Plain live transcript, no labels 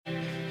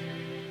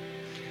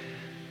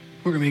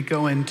We're going to be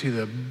going to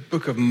the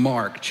book of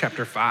Mark,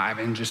 chapter 5,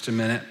 in just a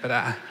minute. But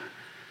I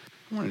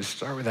wanted to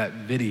start with that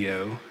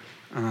video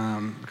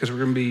because we're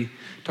going to be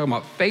talking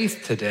about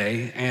faith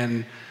today.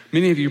 And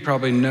many of you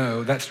probably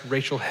know that's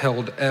Rachel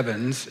Held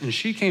Evans. And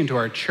she came to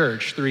our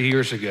church 3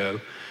 years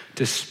ago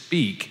to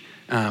speak.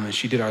 And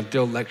she did our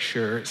Dill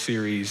Lecture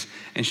series.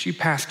 And she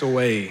passed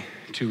away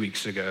 2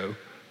 weeks ago.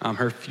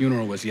 Her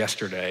funeral was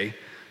yesterday.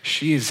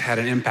 She's had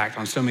an impact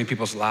on so many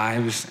people's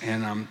lives.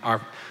 And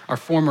our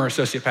former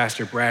associate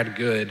pastor, Brad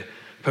Good,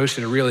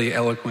 posted a really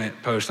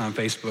eloquent post on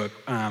Facebook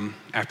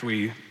after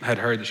we had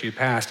heard that she had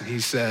passed. And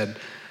he said,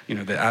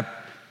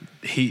 that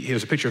he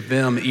was a picture of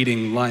them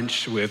eating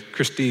lunch with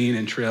Christine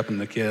and Tripp and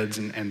the kids,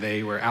 and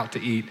they were out to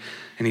eat.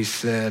 And he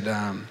said,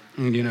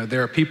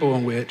 there are people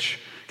in which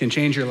can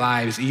change your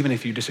lives even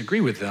if you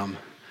disagree with them.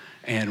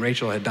 And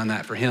Rachel had done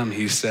that for him,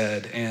 he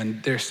said.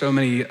 And there's so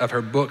many of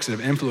her books that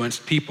have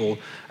influenced people.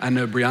 I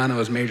know Brianna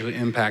was majorly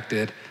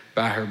impacted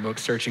by her book,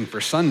 Searching for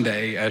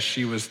Sunday, as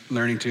she was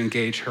learning to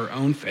engage her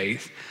own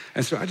faith.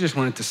 And so I just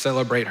wanted to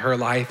celebrate her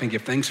life and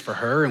give thanks for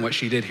her and what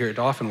she did here at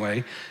Dauphin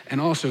Way. And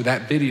also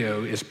that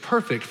video is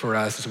perfect for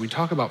us as we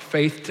talk about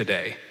faith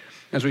today.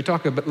 As we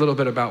talk a little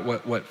bit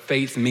about what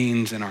faith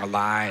means in our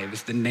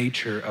lives, the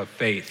nature of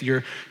faith.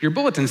 Your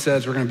bulletin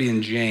says we're going to be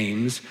in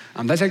James.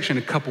 That's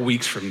actually in a couple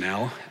weeks from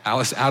now. I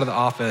was out of the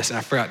office and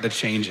I forgot to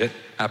change it.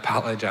 I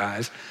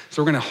apologize.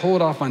 So we're going to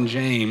hold off on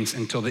James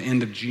until the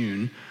end of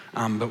June.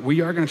 But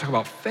we are going to talk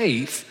about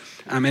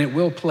faith, and it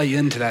will play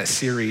into that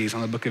series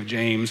on the book of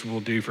James we'll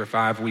do for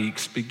 5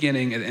 weeks,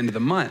 beginning at the end of the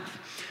month.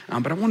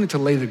 But I wanted to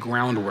lay the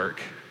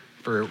groundwork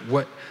for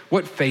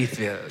what faith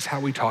is, how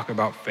we talk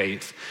about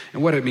faith,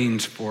 and what it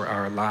means for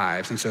our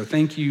lives. And so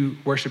thank you,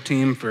 worship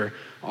team, for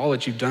all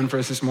that you've done for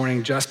us this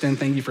morning. Justin,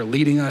 thank you for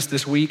leading us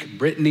this week.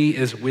 Brittany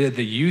is with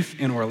the youth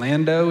in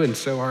Orlando, and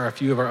so are a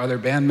few of our other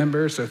band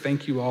members. So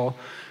thank you all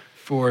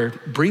for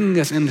bringing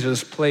us into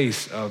this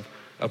place of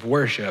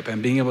worship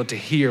and being able to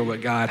hear what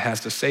God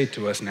has to say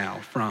to us now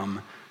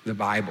from the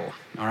Bible.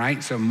 All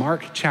right, so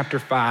Mark chapter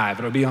 5,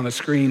 it'll be on the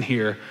screen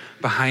here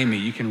behind me.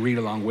 You can read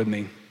along with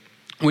me.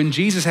 When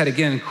Jesus had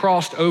again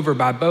crossed over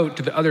by boat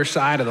to the other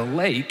side of the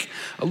lake,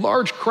 a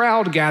large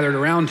crowd gathered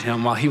around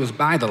him while he was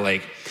by the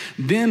lake.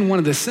 Then one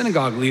of the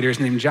synagogue leaders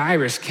named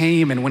Jairus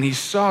came, and when he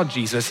saw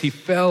Jesus, he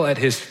fell at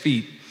his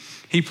feet.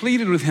 He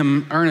pleaded with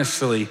him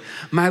earnestly,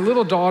 "My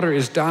little daughter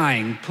is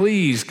dying.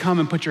 Please come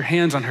and put your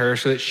hands on her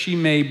so that she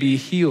may be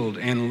healed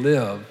and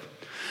live."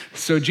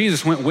 So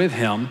Jesus went with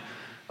him.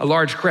 A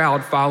large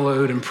crowd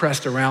followed and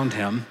pressed around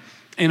him.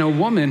 And a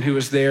woman who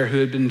was there who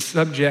had been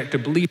subject to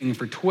bleeding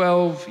for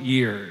 12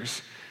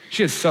 years.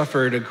 She had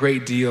suffered a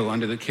great deal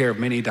under the care of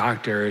many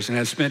doctors and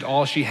had spent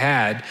all she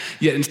had,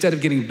 yet instead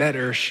of getting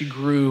better, she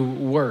grew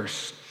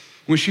worse.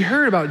 When she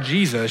heard about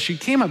Jesus, she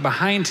came up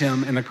behind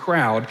him in the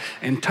crowd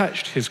and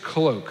touched his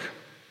cloak.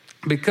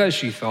 Because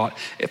she thought,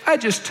 if I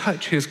just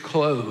touch his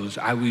clothes,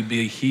 I will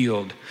be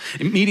healed.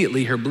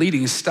 Immediately her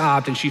bleeding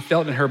stopped and she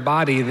felt in her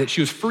body that she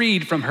was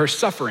freed from her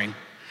suffering.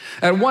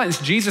 At once,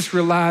 Jesus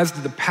realized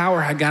that the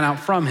power had gone out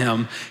from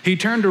him. He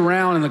turned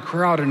around in the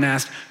crowd and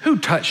asked, "Who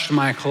touched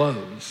my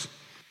clothes?"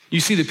 You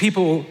see the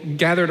people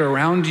gathered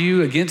around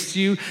you, against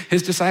you,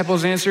 his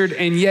disciples answered,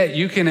 and yet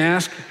you can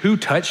ask, "Who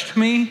touched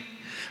me?"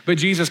 But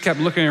Jesus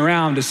kept looking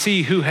around to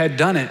see who had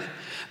done it.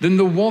 Then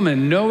the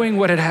woman, knowing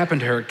what had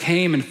happened to her,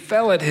 came and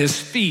fell at his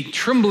feet,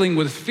 trembling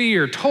with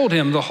fear, told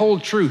him the whole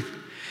truth.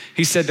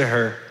 He said to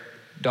her,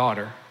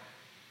 "Daughter,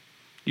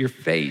 your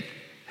faith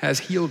has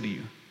healed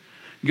you.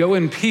 Go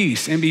in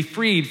peace and be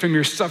freed from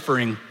your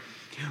suffering."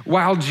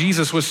 While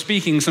Jesus was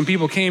speaking, some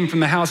people came from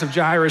the house of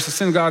Jairus, the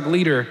synagogue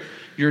leader.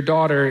 "Your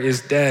daughter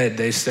is dead,"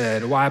 they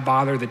said. "Why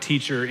bother the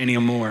teacher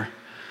anymore?"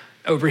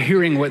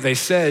 Overhearing what they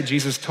said,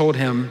 Jesus told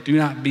him, "Do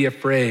not be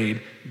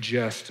afraid,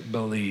 just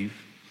believe."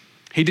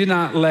 He did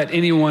not let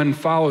anyone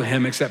follow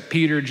him except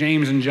Peter,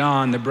 James, and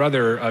John, the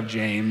brother of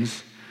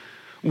James.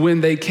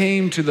 When they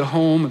came to the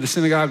home of the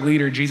synagogue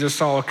leader, Jesus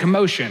saw a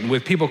commotion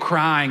with people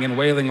crying and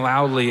wailing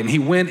loudly. And he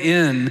went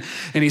in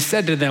and he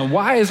said to them,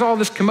 "Why is all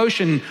this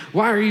commotion?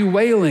 Why are you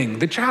wailing?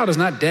 The child is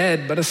not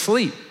dead, but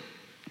asleep."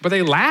 But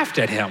they laughed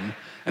at him.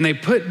 And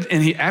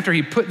after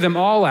he put them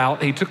all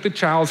out, he took the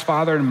child's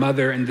father and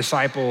mother and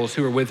disciples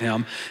who were with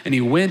him, and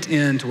he went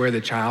in to where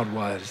the child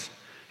was.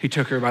 He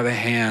took her by the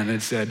hand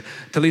and said,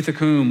 "Talitha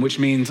kum," which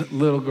means,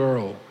 "Little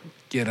girl,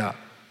 get up."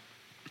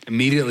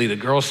 Immediately the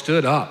girl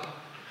stood up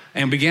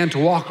and began to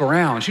walk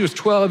around. She was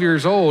 12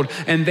 years old,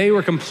 and they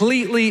were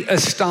completely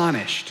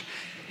astonished.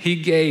 He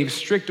gave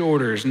strict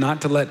orders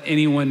not to let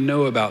anyone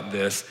know about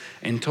this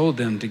and told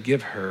them to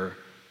give her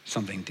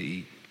something to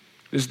eat.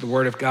 This is the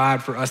word of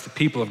God for us, the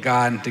people of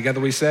God. And together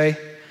we say,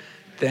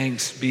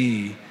 thanks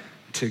be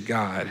to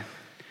God.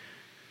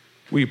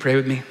 Will you pray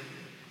with me?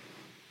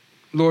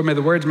 Lord, may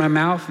the words of my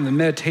mouth and the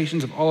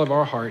meditations of all of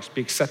our hearts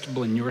be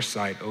acceptable in your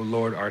sight, O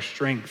Lord, our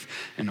strength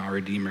and our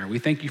Redeemer. We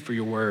thank you for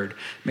your word.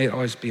 May it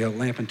always be a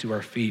lamp unto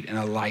our feet and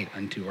a light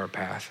unto our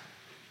path.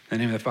 In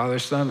the name of the Father,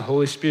 Son, and the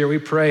Holy Spirit, we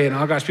pray. And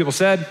all God's people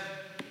said,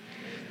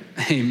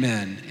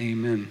 Amen.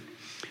 Amen.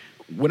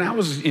 When I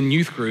was in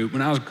youth group,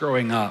 when I was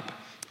growing up,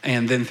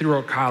 and then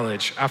throughout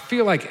college, I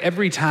feel like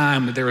every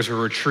time that there was a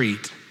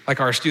retreat, like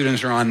our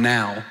students are on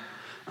now,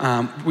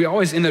 we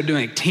always end up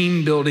doing like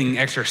team building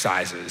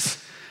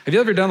exercises. Have you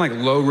ever done like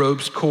low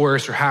ropes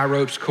course or high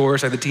ropes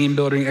course, like the team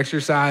building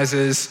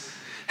exercises?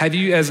 Have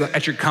you,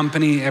 at your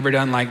company, ever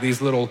done like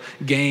these little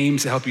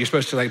games that help you? You're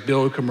supposed to like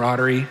build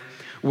camaraderie,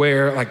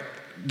 where like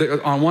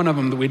on one of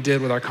them that we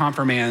did with our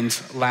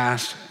confirmands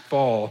last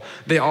fall,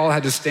 they all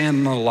had to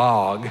stand on a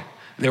log.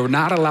 They were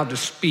not allowed to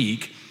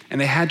speak, and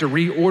they had to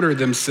reorder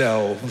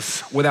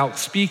themselves without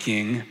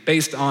speaking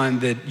based on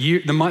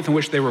the month in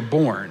which they were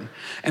born.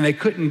 And they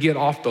couldn't get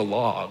off the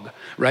log,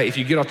 right? If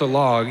you get off the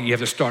log, you have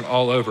to start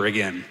all over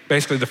again.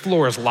 Basically, the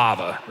floor is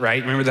lava,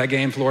 right? Remember that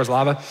game, Floor is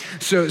Lava?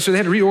 So they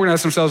had to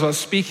reorganize themselves without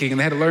speaking, and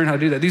they had to learn how to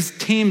do that. These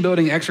team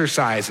building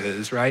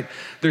exercises, right?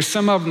 There's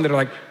some of them that are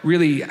like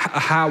really a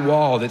high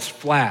wall that's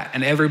flat,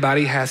 and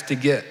everybody has to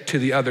get to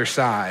the other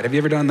side. Have you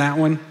ever done that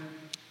one?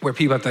 Where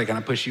people have to kind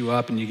of push you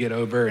up and you get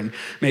over, and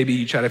maybe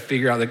you try to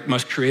figure out the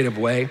most creative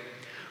way.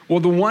 Well,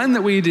 the one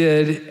that we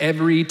did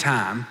every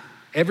time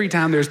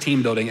there's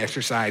team building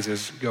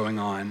exercises going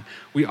on,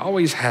 we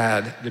always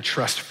had the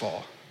trust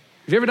fall.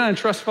 Have you ever done a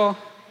trust fall?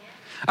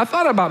 I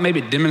thought about maybe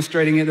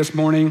demonstrating it this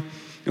morning,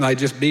 like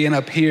just being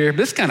up here,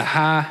 but it's kind of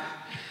high,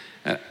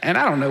 and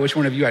I don't know which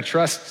one of you I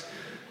trust.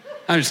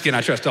 I'm just kidding,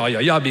 I trust all y'all.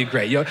 Y'all be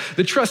great.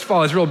 The trust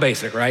fall is real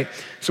basic, right?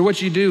 So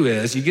what you do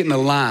is you get in a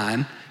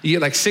line, you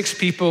get like 6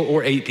 people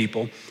or 8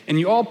 people, and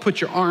you all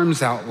put your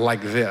arms out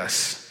like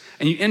this,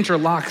 and you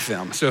interlock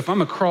them. So if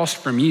I'm across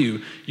from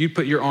you, you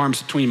put your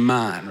arms between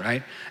mine,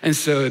 right? And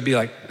so it'd be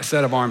like a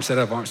set of arms,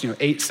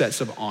 8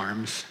 sets of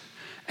arms.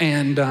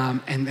 And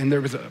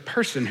there was a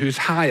person who's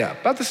high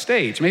up, about the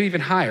stage, maybe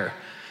even higher,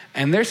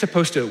 and they're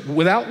supposed to,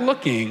 without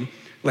looking,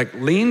 like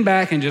lean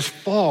back and just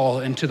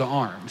fall into the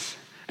arms.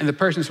 And the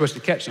person's supposed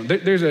to catch them.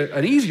 There's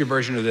an easier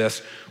version of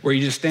this where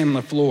you just stand on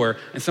the floor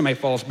and somebody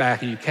falls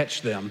back and you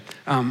catch them.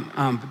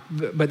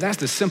 But that's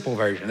the simple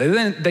version.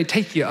 They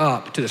take you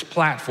up to this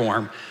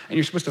platform and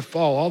you're supposed to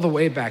fall all the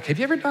way back. Have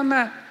you ever done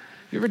that? Have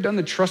you ever done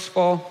the trust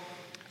fall?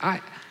 I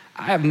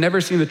have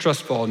never seen the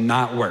trust fall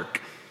not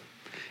work.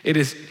 It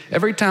is,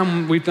 every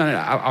time we've done it,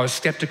 I was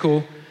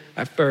skeptical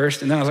at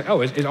first, and then I was like,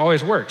 oh, it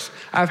always works.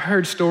 I've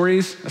heard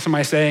stories of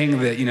somebody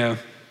saying that,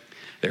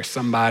 there's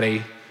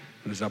somebody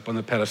who's up on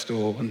the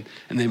pedestal, and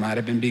they might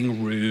have been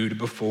being rude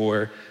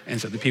before,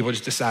 and so the people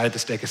just decided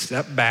to take a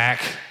step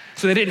back.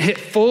 So they didn't hit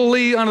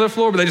fully onto the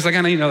floor, but they just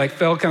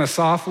fell kind of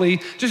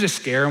softly, just to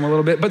scare them a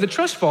little bit. But the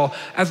trust fall,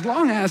 as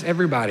long as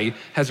everybody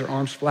has their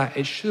arms flat,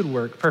 it should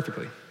work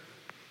perfectly.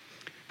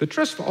 The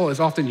trust fall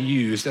is often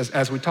used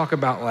as we talk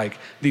about like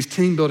these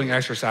team building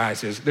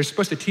exercises. They're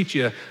supposed to teach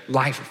you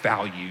life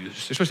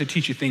values. They're supposed to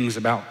teach you things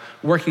about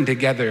working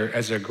together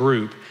as a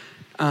group.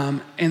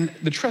 And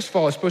the trust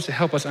fall is supposed to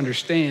help us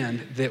understand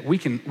that we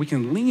can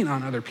lean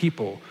on other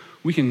people.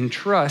 We can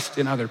trust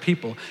in other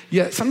people.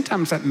 Yet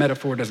sometimes that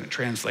metaphor doesn't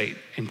translate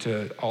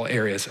into all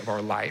areas of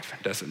our life,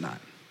 does it not?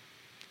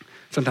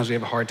 Sometimes we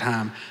have a hard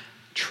time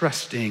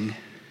trusting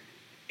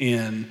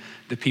in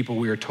the people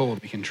we are told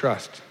we can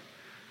trust.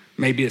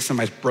 Maybe it's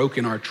somebody's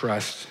broken our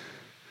trust.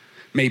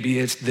 Maybe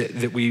it's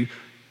that we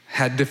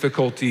had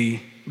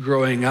difficulty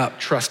growing up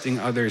trusting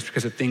others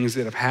because of things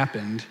that have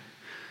happened.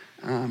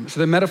 So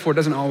the metaphor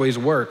doesn't always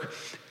work.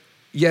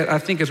 Yet I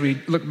think as we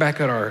look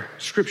back at our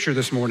scripture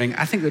this morning,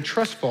 I think the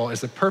trust fall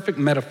is the perfect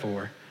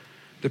metaphor,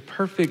 the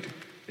perfect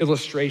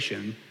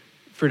illustration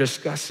for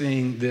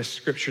discussing this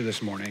scripture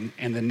this morning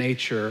and the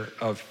nature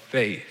of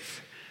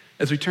faith.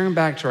 As we turn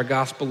back to our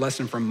gospel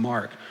lesson from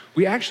Mark,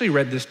 we actually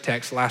read this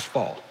text last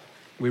fall.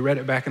 We read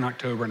it back in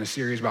October in a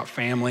series about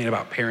family and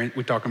about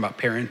we're talking about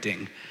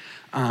parenting.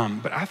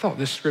 But I thought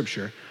this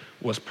scripture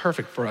was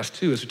perfect for us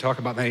too as we talk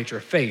about the nature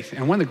of faith.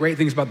 And one of the great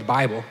things about the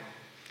Bible,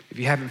 if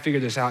you haven't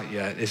figured this out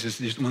yet, it's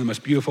just one of the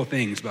most beautiful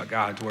things about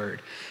God's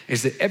word,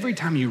 is that every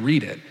time you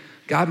read it,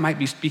 God might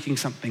be speaking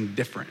something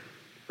different,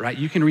 right?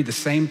 You can read the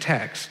same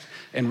text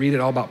and read it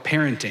all about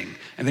parenting,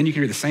 and then you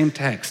can read the same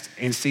text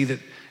and see that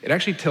it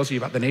actually tells you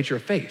about the nature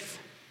of faith.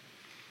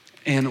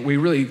 And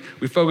we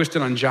focused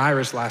in on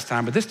Jairus last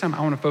time, but this time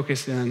I want to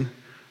focus in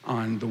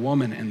on the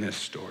woman in this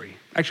story,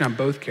 actually on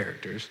both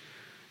characters,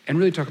 and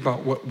really talk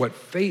about what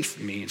faith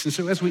means. And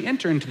so as we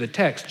enter into the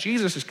text,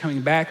 Jesus is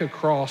coming back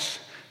across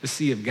the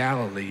Sea of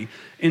Galilee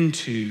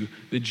into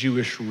the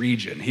Jewish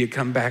region. He had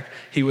come back,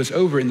 he was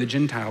over in the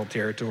Gentile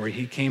territory.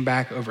 He came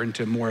back over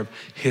into more of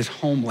his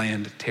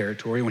homeland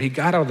territory. When he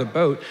got out of the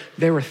boat,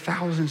 there were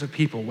thousands of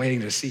people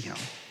waiting to see him.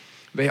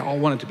 They all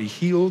wanted to be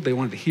healed. They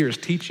wanted to hear his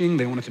teaching.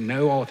 They wanted to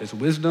know all of his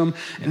wisdom,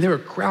 and they were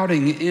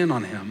crowding in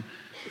on him.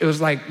 It was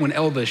like when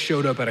Elvis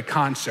showed up at a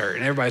concert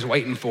and everybody's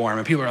waiting for him,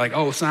 and people are like,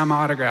 "Oh, sign my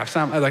autograph."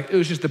 It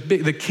was just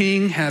the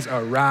king has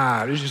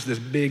arrived. It was just this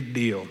big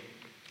deal,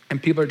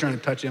 and people are trying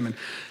to touch him,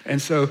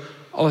 and so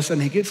all of a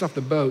sudden he gets off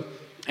the boat,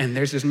 and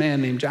there's this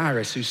man named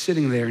Jairus who's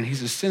sitting there, and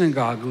he's a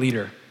synagogue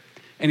leader,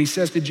 and he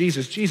says to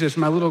Jesus, "Jesus,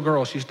 my little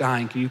girl, she's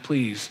dying. Can you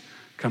please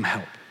come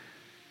help?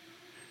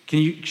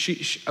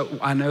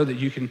 I know that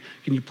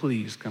can you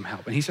please come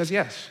help? And he says,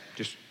 yes,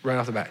 just right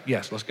off the bat,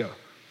 yes, let's go.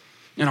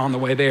 And on the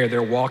way there,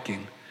 they're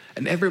walking.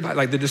 And everybody,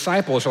 like the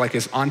disciples are like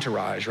his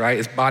entourage, right?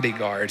 His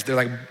bodyguards. They're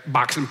like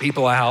boxing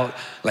people out,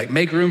 like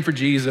make room for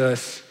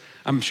Jesus.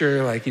 I'm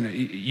sure like,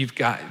 you've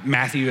got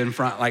Matthew in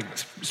front, like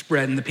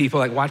spreading the people,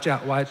 like watch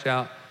out, watch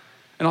out.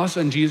 And all of a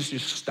sudden Jesus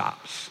just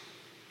stops.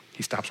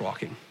 He stops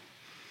walking.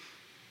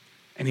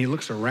 And he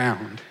looks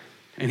around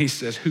and he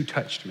says, who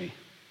touched me?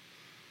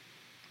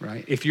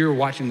 Right? If you're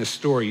watching this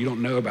story, you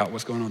don't know about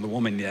what's going on with the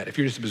woman yet. If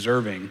you're just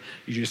observing,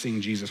 you're just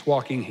seeing Jesus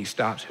walking, he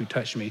stops, who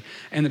touched me?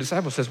 And the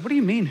disciple says, what do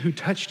you mean, who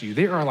touched you?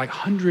 There are like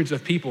hundreds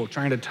of people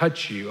trying to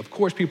touch you. Of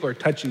course, people are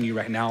touching you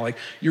right now. Like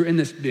you're in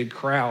this big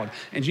crowd.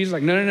 And Jesus is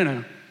like,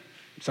 no.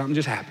 Something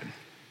just happened.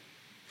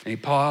 And he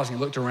paused and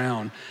he looked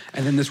around.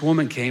 And then this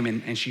woman came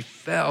and she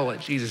fell at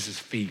Jesus'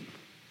 feet.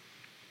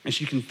 And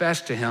she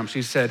confessed to him.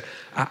 She said,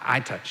 I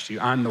touched you.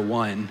 I'm the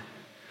one.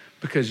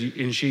 Because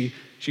she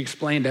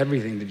explained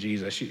everything to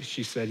Jesus.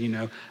 She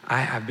said, I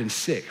have been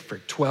sick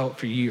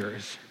for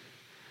years.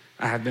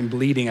 I have been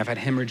bleeding. I've had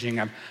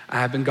hemorrhaging. I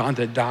have been gone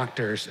to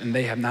doctors, and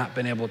they have not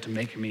been able to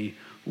make me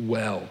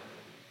well.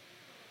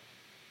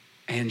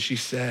 And she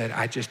said,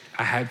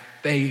 I had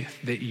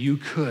faith that you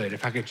could.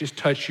 If I could just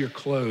touch your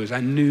clothes, I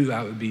knew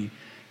I would be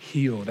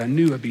healed. I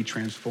knew I'd be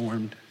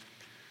transformed.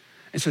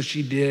 And so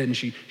she did, and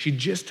she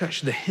just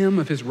touched the hem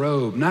of his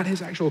robe, not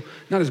his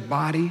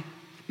body,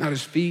 not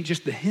his feet,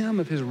 just the hem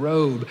of his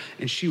robe,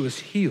 and she was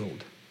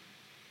healed.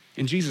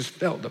 And Jesus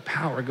felt the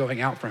power going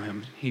out from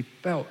him. He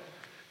felt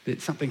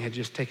that something had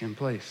just taken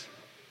place.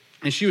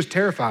 And she was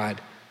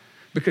terrified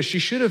because she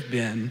should have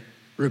been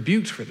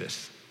rebuked for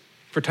this,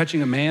 for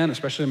touching a man,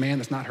 especially a man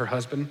that's not her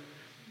husband,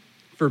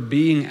 for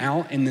being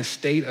out in this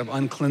state of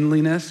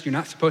uncleanliness. You're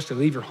not supposed to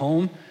leave your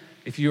home.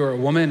 If you are a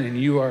woman and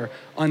you are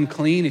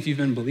unclean, if you've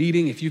been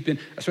bleeding, if you've been,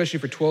 especially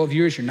for 12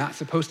 years, you're not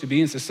supposed to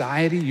be in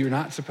society. You're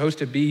not supposed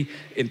to be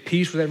in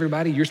peace with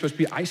everybody. You're supposed to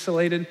be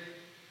isolated.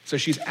 So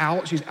she's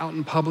out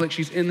in public.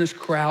 She's in this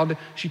crowd.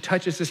 She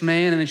touches this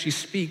man and then she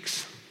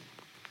speaks.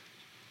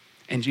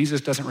 And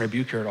Jesus doesn't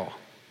rebuke her at all.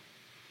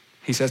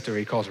 He says to her,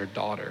 he calls her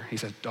daughter. He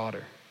says,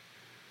 daughter,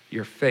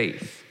 your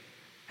faith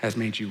has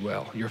made you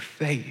well. Your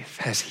faith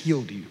has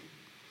healed you.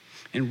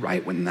 And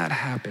right when that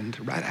happened,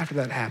 right after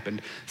that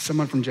happened,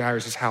 someone from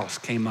Jairus' house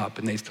came up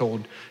and they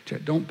told,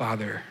 don't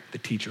bother the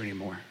teacher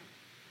anymore.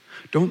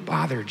 Don't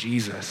bother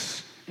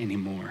Jesus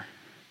anymore.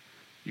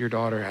 Your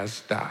daughter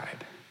has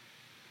died.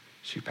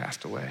 She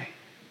passed away.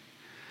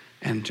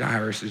 And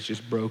Jairus is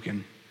just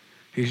broken.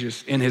 He's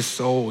just in his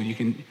soul.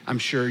 I'm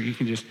sure you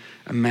can just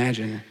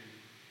imagine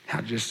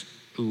how just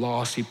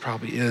lost he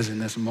probably is in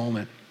this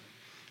moment.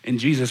 And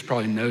Jesus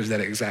probably knows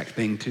that exact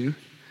thing too.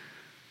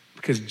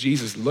 Because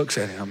Jesus looks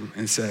at him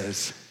and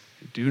says,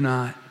 do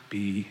not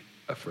be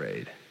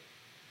afraid.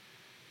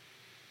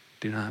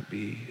 Do not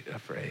be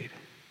afraid.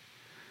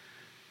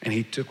 And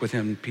he took with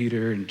him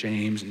Peter and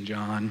James and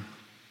John,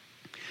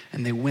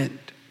 and they went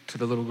to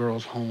the little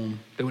girl's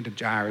home. They went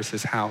to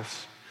Jairus'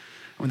 house.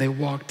 When they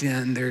walked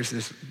in, there's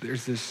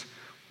this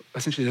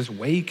essentially this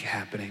wake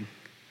happening.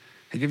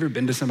 Have you ever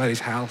been to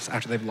somebody's house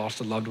after they've lost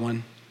a loved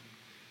one?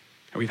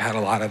 We've had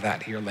a lot of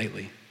that here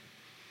lately.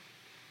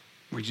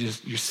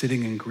 You're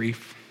sitting in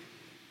grief.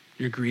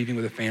 You're grieving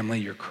with a family.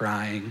 You're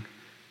crying,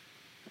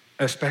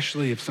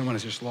 especially if someone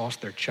has just lost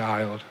their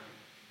child.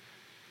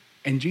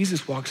 And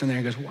Jesus walks in there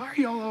and goes, why are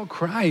y'all all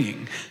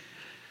crying?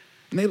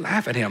 And they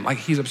laugh at him like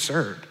he's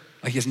absurd,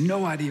 like he has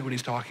no idea what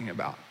he's talking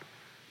about.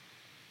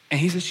 And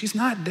he says, she's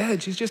not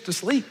dead. She's just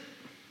asleep.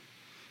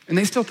 And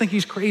they still think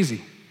he's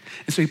crazy.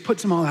 And so he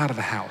puts them all out of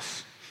the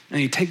house. And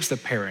he takes the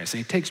parents, and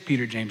he takes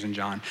Peter, James, and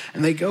John,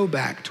 and they go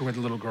back to where the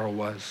little girl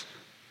was.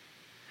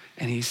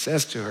 And he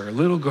says to her,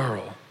 little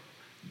girl,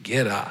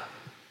 get up.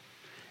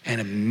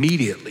 And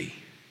immediately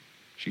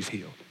she's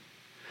healed.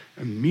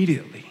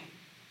 Immediately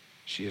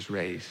she is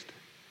raised.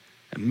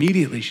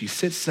 Immediately she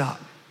sits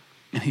up.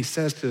 And he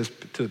says to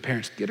the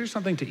parents, get her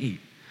something to eat.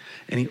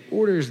 And he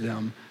orders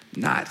them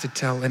not to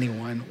tell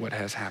anyone what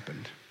has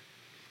happened.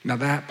 Now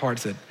that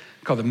part's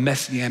called the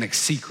Messianic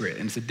secret,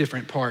 and it's a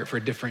different part for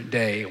a different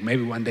day. Or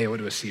maybe one day we'll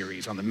do a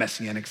series on the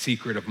Messianic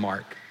secret of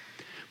Mark.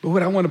 But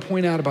what I want to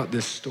point out about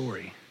this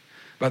story,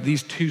 about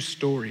these two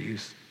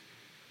stories,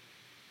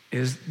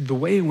 is the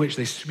way in which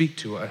they speak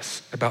to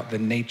us about the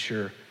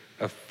nature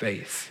of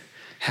faith,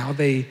 how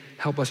they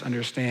help us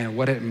understand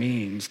what it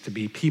means to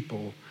be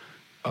people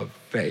of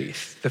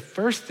faith. The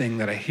first thing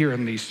that I hear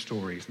in these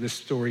stories, this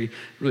story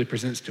really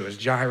presents to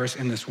us, Jairus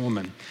and this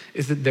woman,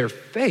 is that their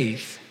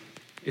faith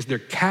is their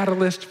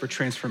catalyst for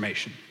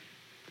transformation.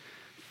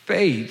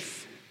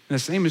 Faith, and the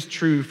same is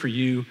true for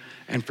you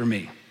and for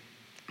me.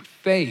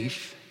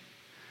 Faith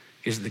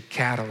is the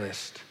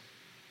catalyst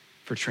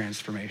for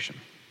transformation.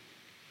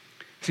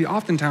 See,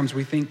 oftentimes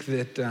we think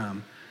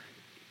that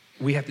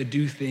we have to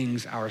do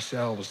things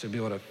ourselves to be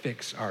able to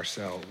fix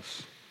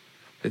ourselves,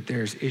 that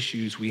there's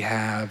issues we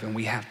have and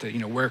we have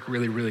to, work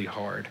really, really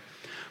hard.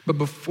 But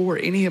before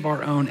any of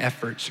our own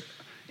efforts,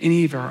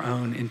 any of our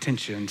own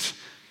intentions,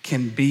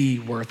 can be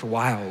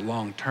worthwhile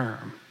long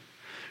term.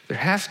 There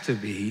has to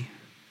be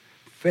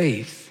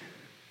faith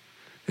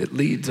that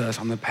leads us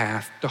on the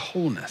path to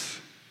wholeness.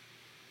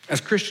 As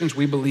Christians,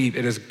 we believe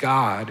it is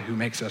God who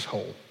makes us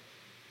whole.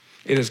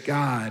 It is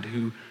God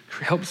who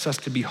helps us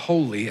to be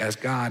holy as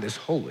God is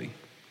holy.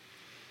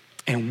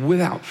 And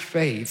without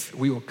faith,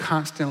 we will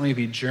constantly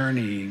be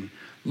journeying,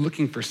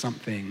 looking for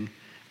something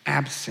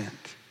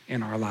absent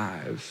in our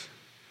lives.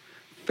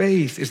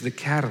 Faith is the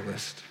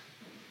catalyst.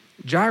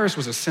 Jairus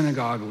was a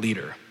synagogue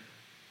leader.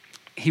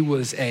 He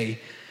was a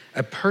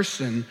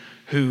person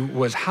who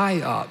was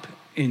high up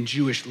in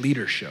Jewish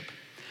leadership.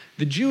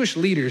 The Jewish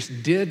leaders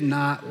did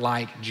not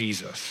like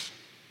Jesus.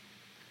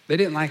 They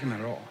didn't like him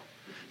at all.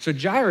 So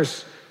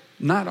Jairus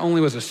not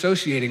only was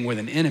associating with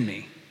an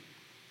enemy,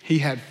 he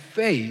had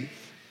faith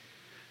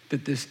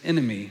that this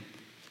enemy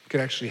could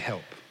actually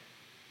help.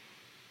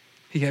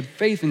 He had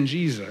faith in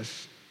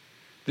Jesus,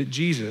 that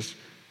Jesus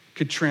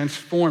could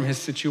transform his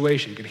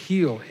situation, could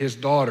heal his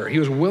daughter. He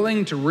was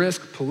willing to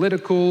risk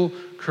political,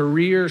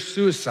 career,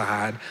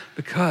 suicide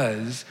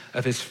because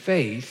of his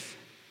faith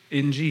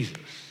in Jesus.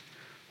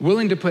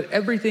 Willing to put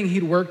everything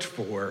he'd worked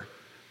for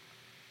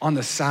on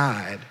the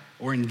side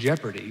or in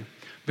jeopardy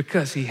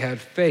because he had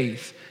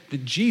faith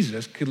that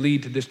Jesus could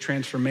lead to this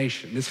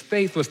transformation. This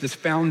faith was this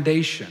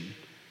foundation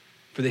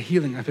for the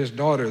healing of his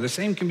daughter. The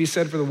same can be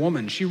said for the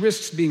woman. She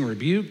risks being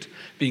rebuked,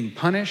 being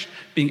punished,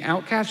 being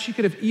outcast. She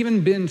could have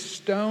even been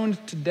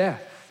stoned to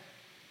death.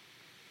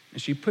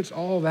 And she puts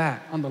all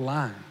that on the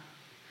line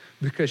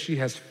because she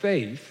has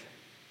faith,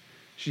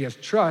 she has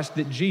trust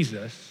that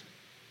Jesus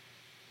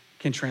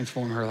can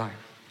transform her life,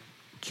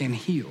 can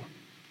heal.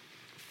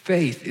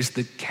 Faith is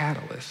the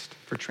catalyst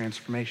for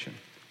transformation.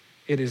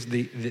 It is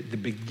the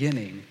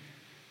beginning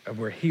of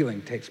where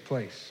healing takes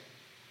place.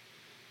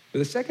 But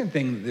the second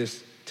thing that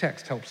this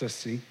text helps us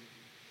see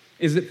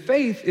is that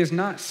faith is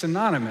not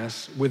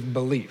synonymous with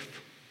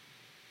belief.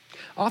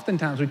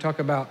 Oftentimes we talk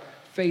about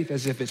faith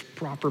as if it's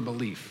proper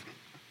belief.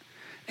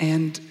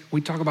 And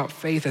we talk about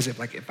faith as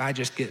if I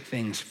just get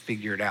things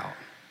figured out.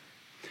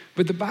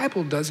 But the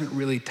Bible doesn't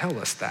really tell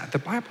us that. The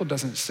Bible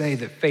doesn't say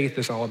that faith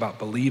is all about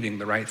believing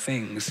the right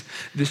things.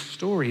 This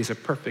story is a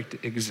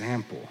perfect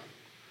example.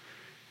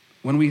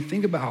 When we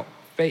think about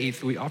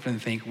faith, we often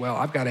think, well,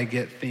 I've got to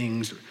get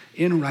things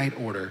in right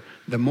order.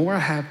 The more I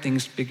have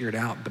things figured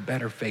out, the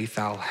better faith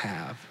I'll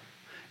have.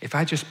 If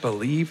I just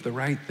believe the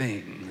right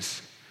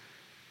things,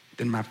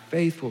 then my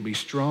faith will be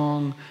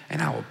strong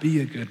and I will be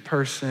a good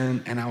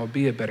person and I will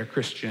be a better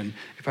Christian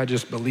if I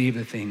just believe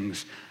the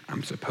things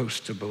I'm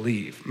supposed to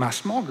believe. My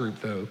small group,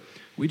 though,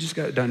 we just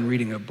got done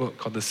reading a book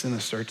called The Sin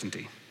of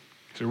Certainty.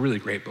 It's a really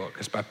great book.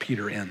 It's by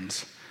Peter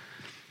Enns.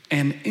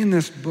 And in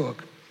this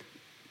book,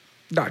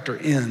 Dr.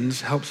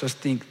 Enns helps us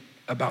think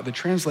about the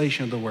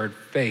translation of the word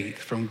faith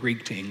from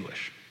Greek to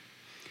English.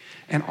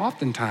 And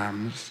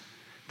oftentimes,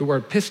 the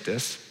word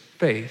pistis,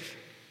 faith,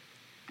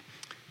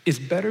 is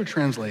better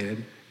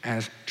translated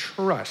as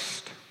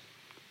trust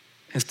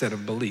instead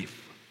of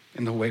belief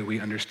in the way we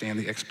understand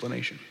the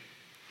explanation.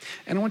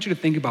 And I want you to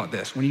think about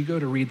this. When you go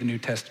to read the New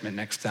Testament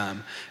next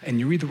time and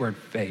you read the word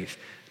faith,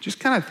 just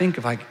kind of think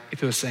of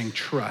if it was saying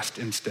trust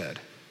instead.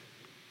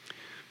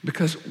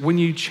 Because when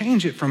you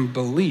change it from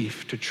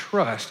belief to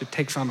trust, it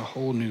takes on a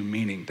whole new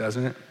meaning,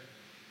 doesn't it?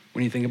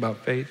 When you think about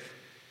faith.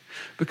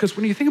 Because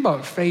when you think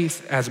about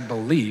faith as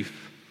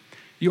belief,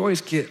 you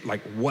always get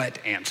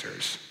what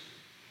answers.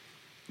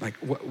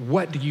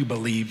 What do you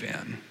believe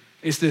in?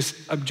 It's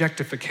this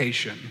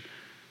objectification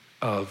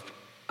of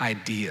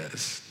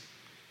ideas.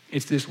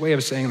 It's this way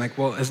of saying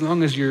well, as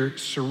long as your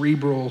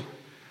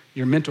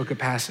mental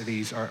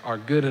capacities are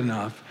good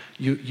enough,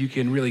 you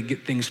can really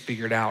get things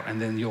figured out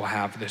and then you'll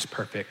have this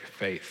perfect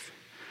faith.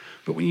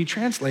 But when you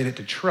translate it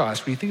to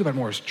trust, when you think about it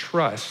more as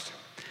trust,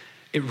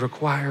 it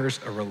requires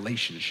a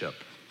relationship,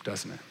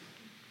 doesn't it?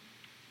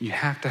 You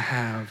have to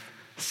have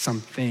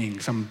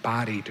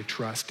somebody to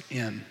trust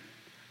in.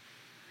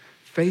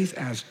 Faith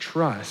as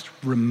trust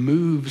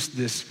removes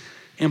this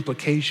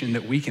implication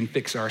that we can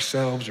fix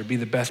ourselves or be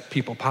the best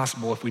people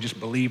possible if we just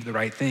believe the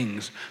right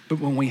things. But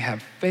when we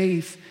have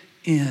faith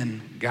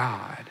in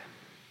God,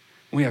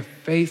 we have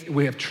faith,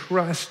 we have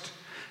trust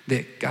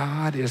that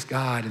God is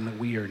God and that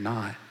we are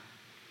not.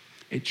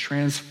 It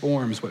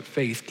transforms what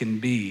faith can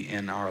be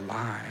in our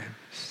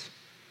lives.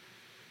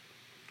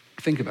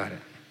 Think about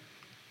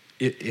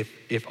it.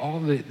 If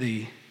all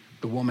the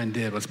woman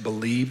did was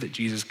believe that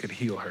Jesus could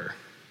heal her,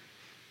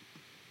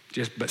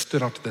 but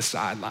stood off to the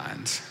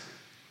sidelines,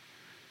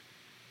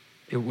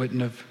 it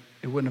wouldn't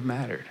have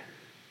mattered.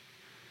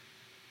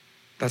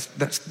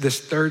 That's this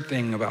third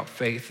thing about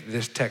faith.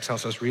 This text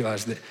helps us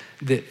realize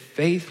that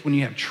faith, when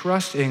you have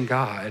trust in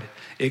God,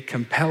 it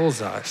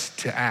compels us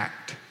to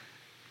act.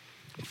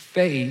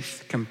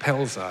 Faith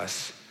compels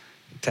us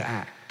to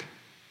act.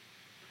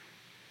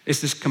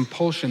 It's this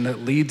compulsion that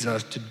leads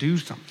us to do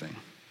something.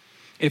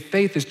 If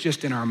faith is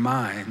just in our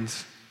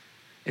minds,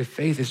 if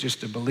faith is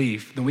just a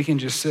belief, then we can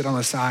just sit on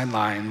the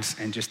sidelines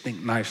and just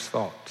think nice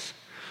thoughts.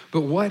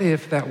 But what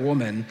if that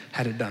woman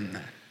had done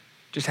that?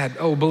 Just had,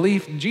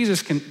 belief,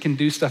 Jesus can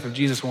do stuff if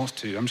Jesus wants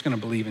to. I'm just gonna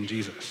believe in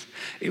Jesus.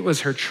 It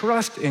was her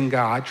trust in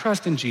God,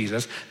 trust in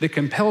Jesus, that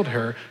compelled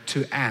her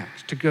to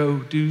act, to go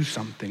do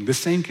something. The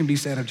same can be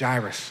said of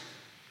Jairus.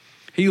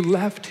 He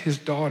left his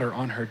daughter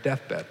on her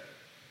deathbed.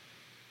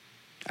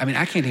 I mean,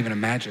 I can't even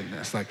imagine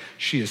this. Like,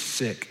 she is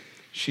sick,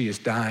 she is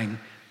dying.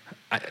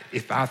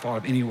 If I thought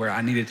of anywhere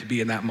I needed to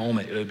be in that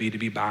moment, it would be to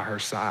be by her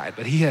side.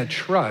 But he had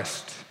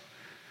trust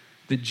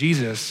that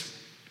Jesus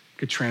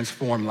could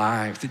transform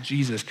lives, that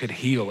Jesus could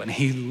heal. And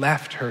he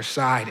left her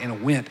side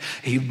and went.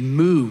 He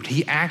moved,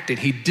 he acted,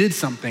 he did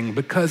something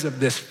because of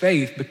this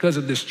faith, because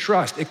of this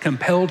trust. It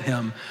compelled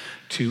him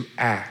to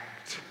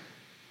act.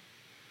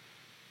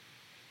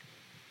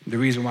 The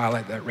reason why I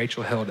like that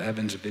Rachel Held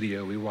Evans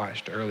video we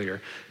watched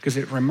earlier, because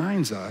it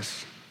reminds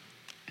us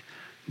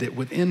that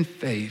within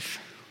faith,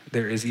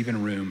 there is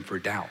even room for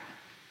doubt.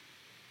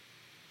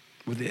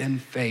 Within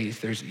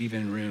faith, there's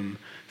even room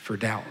for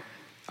doubt.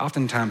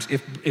 Oftentimes,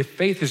 if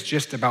faith is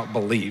just about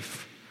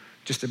belief,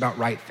 just about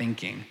right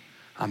thinking,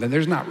 then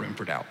there's not room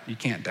for doubt. You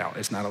can't doubt.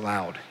 It's not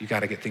allowed. You got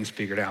to get things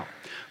figured out.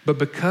 But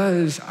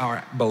because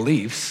our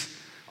beliefs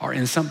are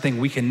in something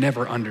we can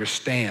never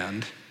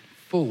understand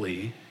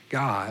fully,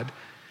 God,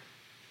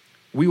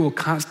 we will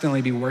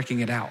constantly be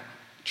working it out,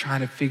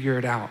 trying to figure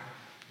it out,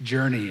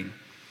 journeying.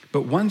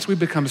 But once we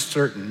become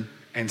certain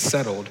and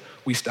settled,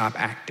 we stop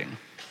acting.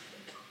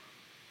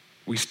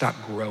 We stop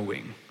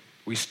growing.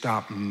 We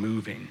stop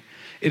moving.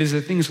 It is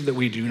the things that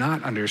we do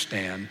not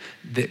understand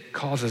that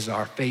causes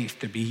our faith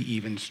to be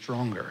even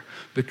stronger.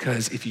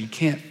 Because if you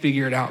can't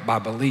figure it out by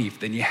belief,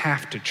 then you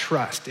have to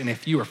trust. And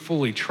if you are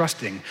fully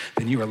trusting,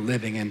 then you are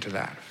living into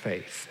that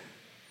faith.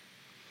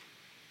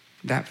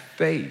 That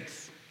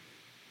faith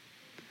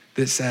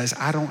that says,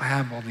 I don't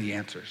have all the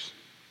answers.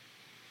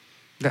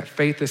 That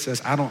faith that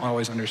says, I don't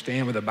always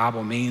understand what the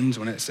Bible means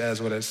when it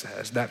says what it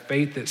says. That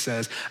faith that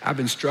says, I've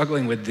been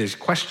struggling with these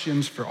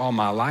questions for all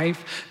my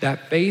life.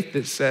 That faith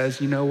that says,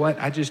 you know what,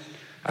 I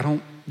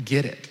don't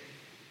get it.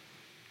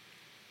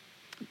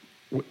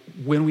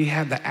 When we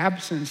have the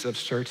absence of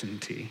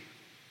certainty,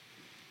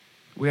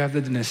 we have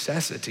the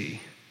necessity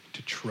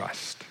to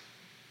trust.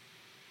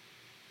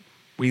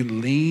 We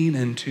lean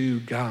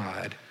into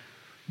God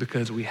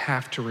because we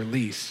have to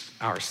release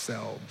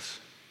ourselves.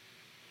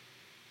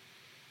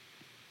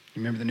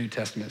 Remember, the New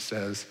Testament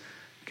says,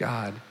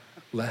 God,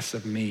 less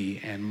of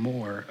me and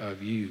more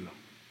of you.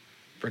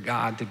 For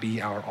God to be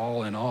our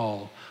all in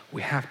all,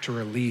 we have to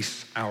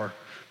release our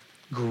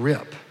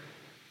grip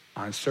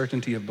on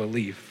certainty of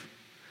belief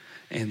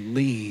and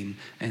lean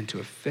into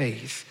a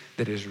faith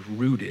that is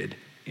rooted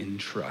in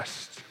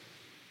trust.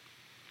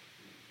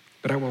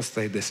 But I will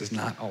say this is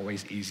not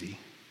always easy.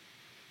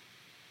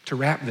 To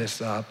wrap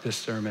this up, this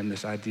sermon,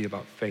 this idea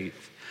about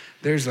faith,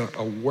 there's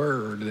a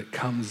word that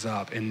comes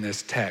up in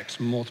this text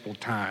multiple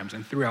times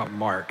and throughout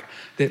Mark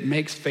that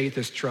makes faith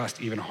as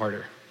trust even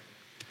harder.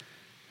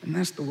 And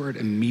that's the word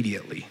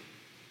immediately.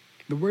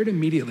 The word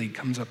immediately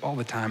comes up all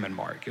the time in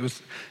Mark.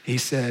 He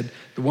said,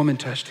 the woman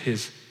touched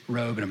his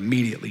robe and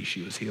immediately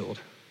she was healed.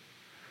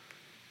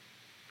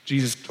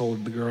 Jesus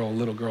told the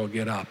little girl,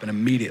 get up, and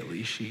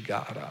immediately she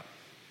got up.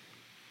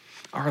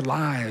 Our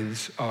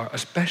lives are,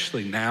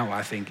 especially now,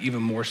 I think,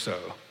 even more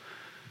so,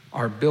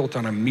 are built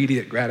on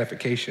immediate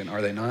gratification,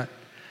 are they not?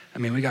 I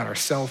mean, we got our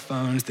cell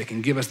phones that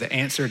can give us the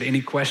answer to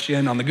any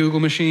question on the Google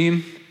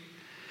machine.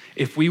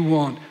 If we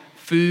want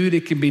food,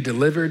 it can be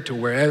delivered to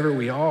wherever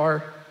we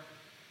are.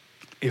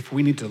 If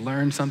we need to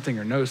learn something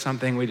or know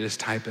something, we just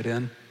type it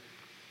in.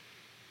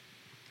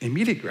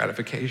 Immediate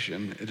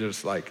gratification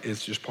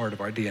is just part of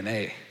our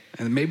DNA.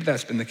 And maybe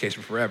that's been the case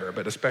for forever,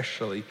 but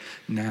especially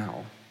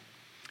now.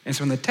 And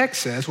so when the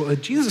text says, well,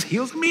 Jesus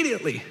heals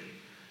immediately.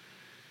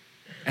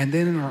 And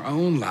then in our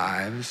own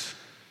lives,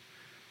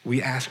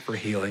 we ask for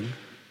healing.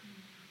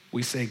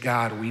 We say,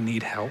 God, we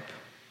need help.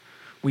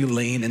 We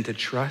lean into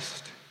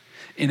trust.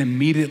 And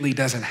immediately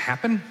doesn't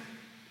happen.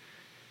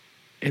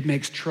 It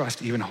makes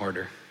trust even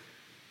harder.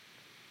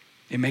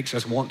 It makes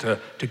us want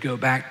to go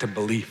back to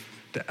belief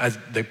as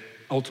the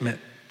ultimate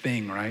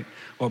thing, right?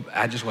 Well,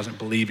 I just wasn't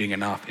believing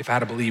enough. If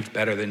I'd have believed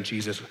better than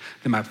Jesus,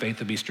 then my faith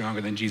would be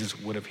stronger than Jesus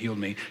would have healed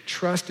me.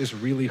 Trust is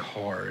really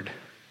hard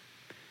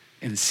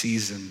in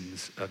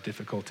seasons of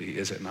difficulty,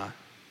 is it not?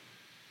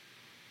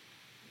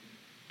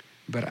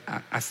 But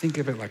I think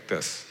of it like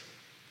this.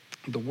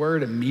 The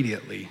word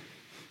immediately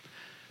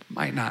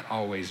might not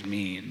always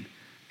mean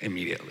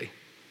immediately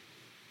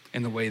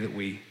in the way that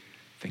we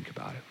think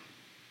about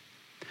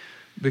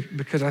it.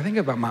 Because I think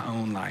about my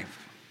own life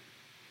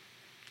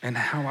and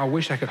how I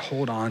wish I could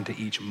hold on to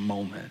each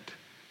moment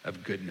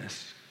of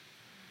goodness.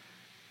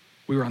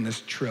 We were on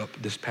this trip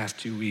this past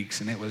 2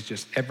 weeks, and it was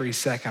just every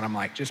second I'm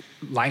like, just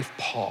life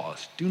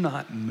pause. Do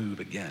not move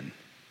again.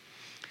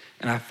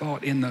 And I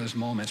thought in those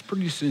moments,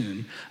 pretty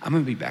soon, I'm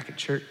going to be back at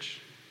church.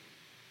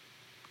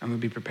 I'm going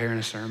to be preparing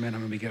a sermon.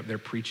 I'm going to be up there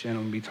preaching. I'm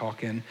going to be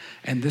talking.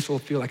 And this will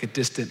feel like a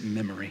distant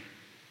memory.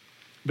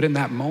 But in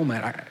that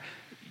moment,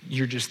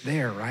 you're just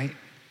there, right?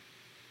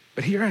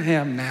 But here I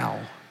am now,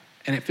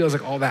 and it feels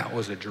like all that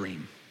was a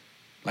dream.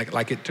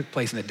 like it took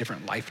place in a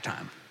different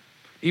lifetime,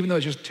 even though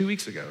it's just 2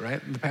 weeks ago,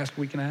 right? The past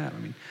week and a half. I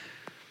mean,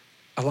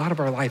 a lot of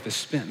our life is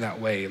spent that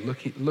way,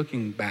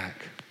 looking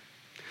back.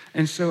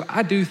 And so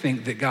I do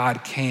think that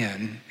God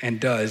can and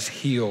does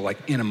heal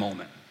like in a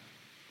moment.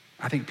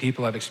 I think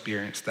people have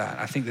experienced that.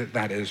 I think that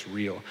that is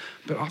real.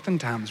 But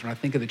oftentimes when I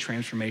think of the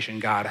transformation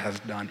God has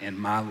done in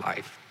my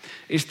life,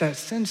 it's that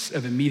sense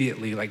of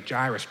immediately, like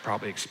Jairus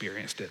probably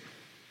experienced it.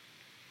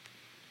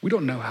 We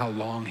don't know how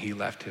long he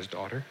left his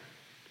daughter.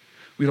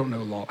 We don't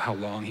know how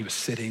long he was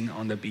sitting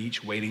on the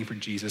beach waiting for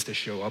Jesus to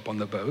show up on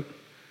the boat.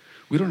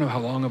 We don't know how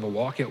long of a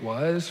walk it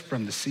was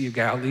from the Sea of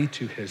Galilee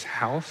to his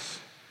house.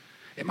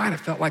 It might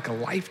have felt like a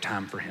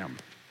lifetime for him.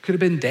 Could have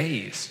been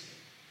days.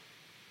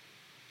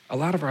 A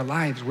lot of our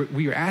lives,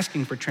 we are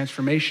asking for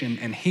transformation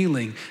and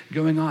healing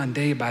going on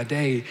day by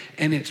day,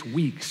 and it's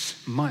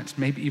weeks, months,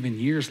 maybe even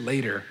years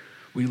later,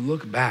 we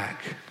look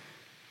back,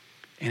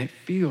 and it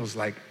feels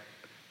like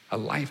a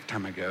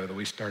lifetime ago that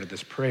we started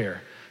this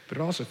prayer, but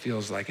it also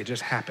feels like it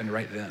just happened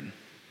right then.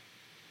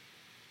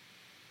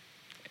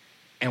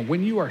 And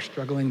when you are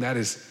struggling, that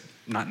is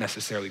not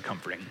necessarily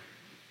comforting.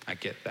 I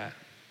get that.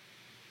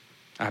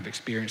 I've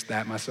experienced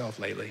that myself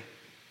lately,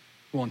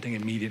 wanting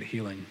immediate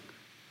healing.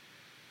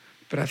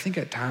 But I think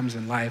at times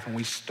in life when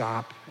we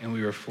stop and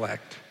we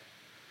reflect,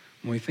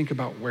 when we think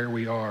about where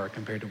we are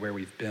compared to where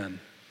we've been,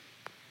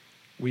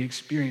 we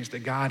experience that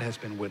God has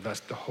been with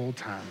us the whole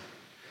time.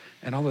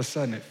 And all of a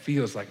sudden it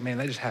feels like, man,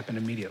 that just happened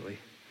immediately.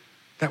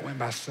 That went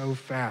by so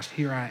fast.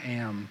 Here I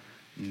am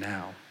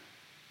now.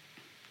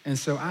 And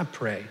so I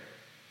pray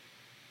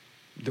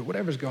that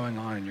whatever's going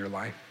on in your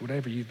life,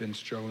 whatever you've been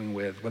struggling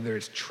with, whether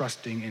it's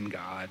trusting in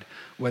God,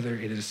 whether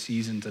it is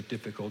seasons of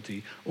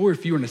difficulty, or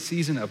if you're in a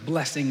season of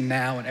blessing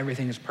now and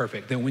everything is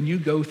perfect, then when you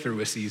go through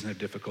a season of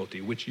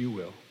difficulty, which you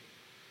will,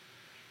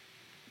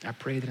 I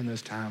pray that in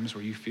those times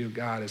where you feel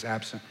God is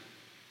absent,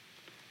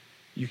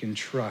 you can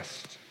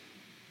trust.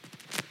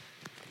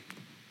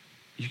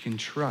 You can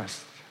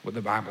trust what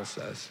the Bible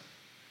says.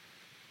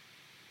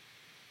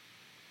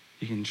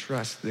 You can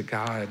trust that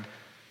God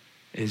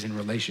is in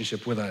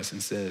relationship with us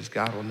and says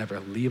God will never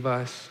leave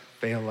us,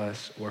 fail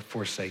us, or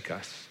forsake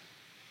us.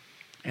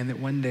 And that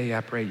one day I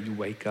pray you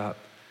wake up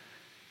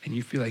and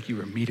you feel like you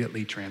were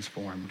immediately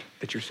transformed,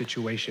 that your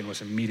situation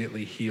was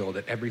immediately healed,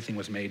 that everything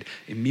was made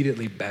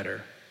immediately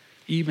better,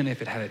 even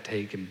if it had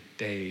taken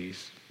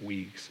days,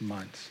 weeks,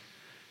 months,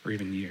 or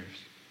even years.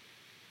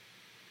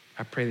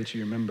 I pray that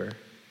you remember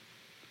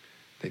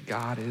that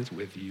God is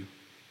with you.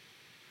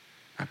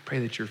 I pray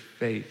that your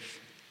faith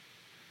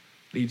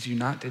leads you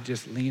not to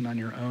just lean on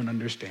your own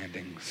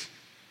understandings,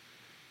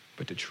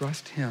 but to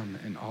trust him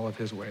in all of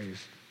his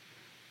ways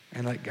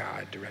and let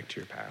God direct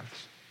your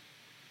paths.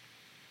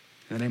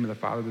 In the name of the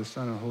Father, the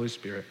Son, and the Holy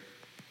Spirit,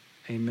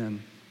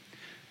 amen.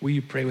 Will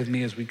you pray with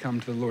me as we come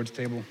to the Lord's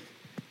table?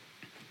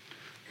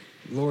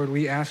 Lord,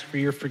 we ask for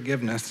your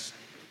forgiveness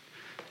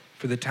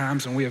for the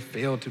times when we have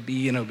failed to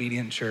be an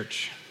obedient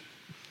church.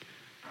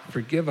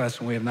 Forgive us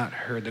when we have not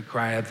heard the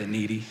cry of the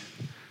needy.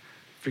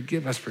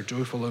 Forgive us for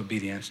joyful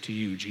obedience to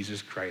you,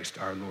 Jesus Christ,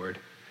 our Lord.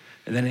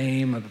 In the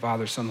name of the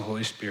Father, Son, and the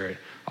Holy Spirit,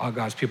 all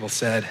God's people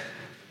said,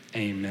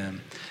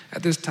 amen.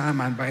 At this time,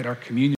 I invite our communion